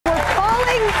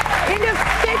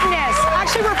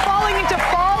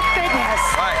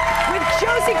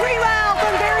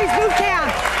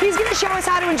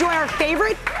enjoy our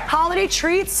favorite holiday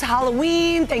treats,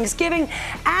 Halloween, Thanksgiving,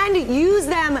 and use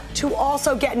them to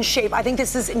also get in shape. I think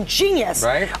this is ingenious.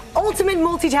 Right? Ultimate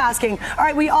multitasking. All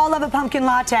right, we all love a pumpkin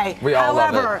latte. We all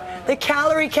love it. However, the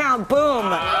calorie count, boom.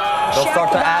 They'll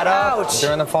start to add up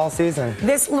during the fall season.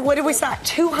 This, what did we say?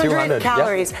 200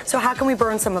 calories. Yep. So how can we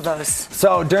burn some of those?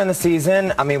 So during the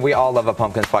season, I mean, we all love a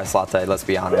pumpkin spice latte, let's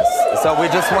be honest. So we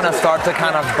just want to start to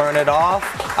kind of burn it off.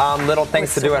 Little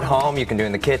things to do at home, you can do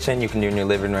in the kitchen, you can do in your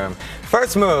living room.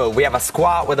 First move, we have a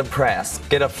squat with a press.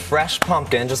 Get a fresh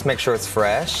pumpkin, just make sure it's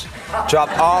fresh. Drop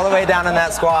all the way down in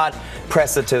that squat,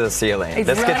 press it to the ceiling.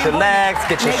 Let's get your legs,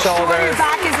 get your shoulders. Sure your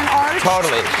back isn't arched.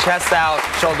 Totally. Chest out,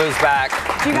 shoulders back.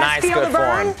 Do you guys nice, feel good the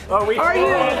burn? form. Are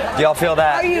you? Do y'all feel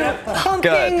that? Are you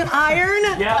pumping iron?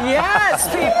 Yeah. Yes,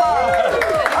 people.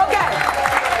 Okay.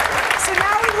 So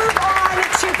now we move on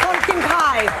to pumpkin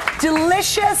pie.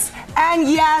 Delicious and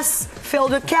yes,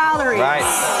 filled with calories. Right.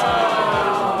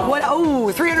 What?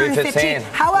 Oh, 315.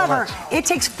 However, it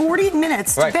takes 40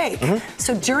 minutes to bake.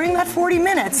 So during that 40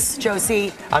 minutes,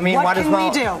 Josie, what can we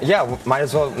do? Yeah, might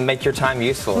as well make your time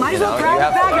useful. Might as well grab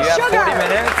a bag of sugar. You have 40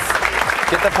 minutes.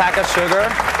 Get the pack of sugar.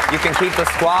 You can keep the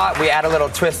squat. We add a little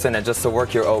twist in it just to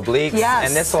work your obliques. Yes.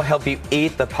 And this will help you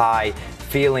eat the pie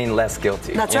feeling less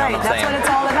guilty. That's right. That's what it's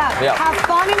all about. Yeah. Have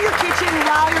fun in your kitchen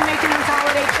while you're making those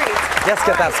holiday treats. Let's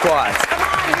get that squat. Come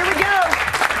on, here we go.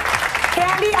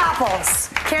 Candy apples.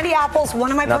 Candy apples,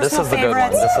 one of my personal favorites. This is the good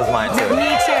one. This is mine too.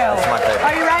 Me too. This is my favorite.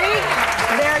 Are you ready?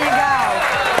 There you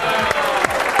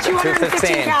go.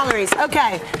 215 calories.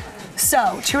 Okay.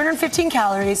 So, 215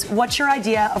 calories. What's your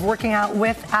idea of working out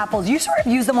with apples? You sort of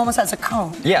use them almost as a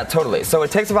cone. Yeah, totally. So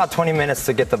it takes about 20 minutes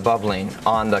to get the bubbling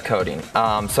on the coating.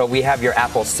 So we have your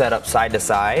apples set up side to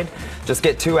side. Just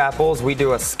get 2 apples. We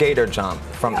do a skater jump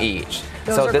from each.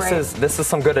 So this is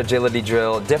some good agility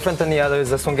drill. Different than the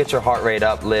others. This one gets your heart rate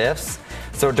up, lifts.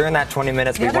 So during that 20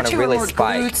 minutes, we want to really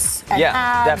spike.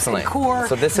 Yeah, definitely. Core.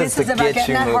 So this is to about get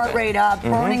getting you that moving. heart rate up,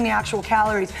 burning the actual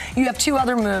calories. You have 2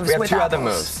 other moves We have with 2 apples. other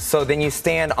moves. So then you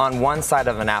stand on one side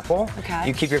of an apple. Okay.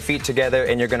 You keep your feet together,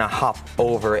 and you're going to hop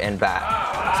over and back.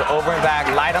 So over and back,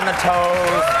 light on the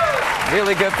toes.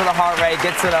 Really good for the heart rate.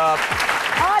 Gets it up.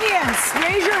 Audience,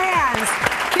 raise your hands.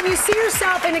 Can you see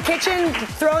yourself in the kitchen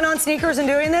throwing on sneakers and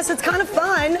doing this? It's kind of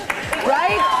fun,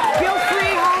 right? Feel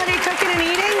free holiday cooking and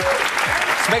eating.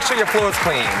 Just make sure your floor is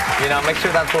clean. You know, make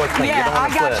sure that floor is clean. Yeah, you don't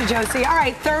want I to got slip. you, Josie. All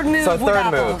right, third move So with third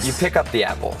apples. move, you pick up the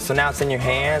apple. So now it's in your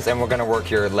hands, and we're going to work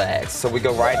your legs. So we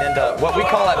go right into what we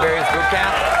call at Barry's Boot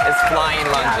Camp is flying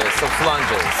lunges. So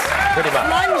flunges, pretty much.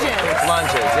 Lunges.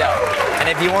 Lunges, yeah. And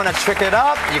if you want to trick it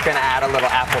up, you can add a little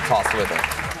apple toss with it.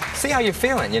 See how you're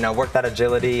feeling, you know, work that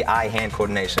agility, eye-hand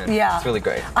coordination. Yeah. It's really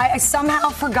great. I somehow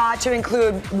forgot to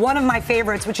include one of my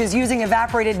favorites, which is using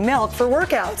evaporated milk for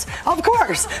workouts. Of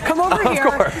course. Come over here.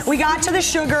 Of course. We got to the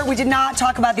sugar. We did not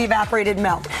talk about the evaporated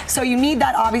milk. So you need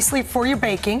that, obviously, for your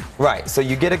baking. Right. So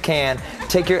you get a can,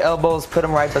 take your elbows, put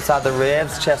them right beside the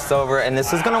ribs, chest over, and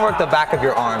this is going to work the back of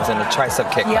your arms in a tricep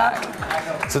kickback.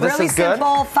 Yep. So this really is good.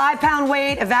 Simple, 5-pound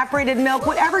weight, evaporated milk,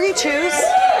 whatever you choose.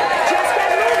 Just get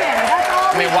moving. That's all.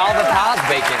 I mean, while the pie's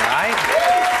baking, right?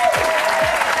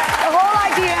 The whole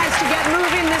idea is to get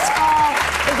moving this fall.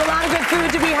 There's a lot of good food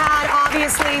to be had,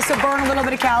 obviously, so burn a little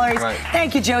bit of calories. Right.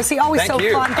 Thank you, Josie. Always Thank so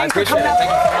you. fun. I Thanks for appreciate coming it. up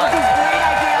Thank you so with much. these great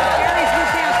ideas. Barry's Boot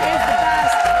Camp is the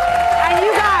best. And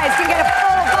you guys can get a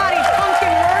full-body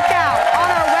pumpkin workout on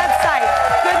our website,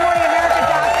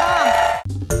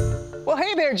 goodmorningamerica.com. Well,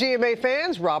 hey there, GMA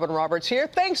fans. Robin Roberts here.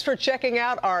 Thanks for checking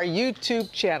out our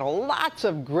YouTube channel. Lots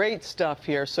of great stuff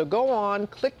here. So go on,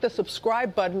 click the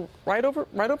subscribe button right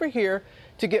over here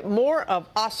to get more of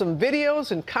awesome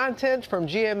videos and content from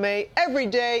GMA every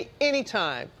day,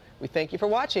 anytime. We thank you for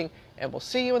watching, and we'll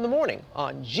see you in the morning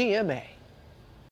on GMA.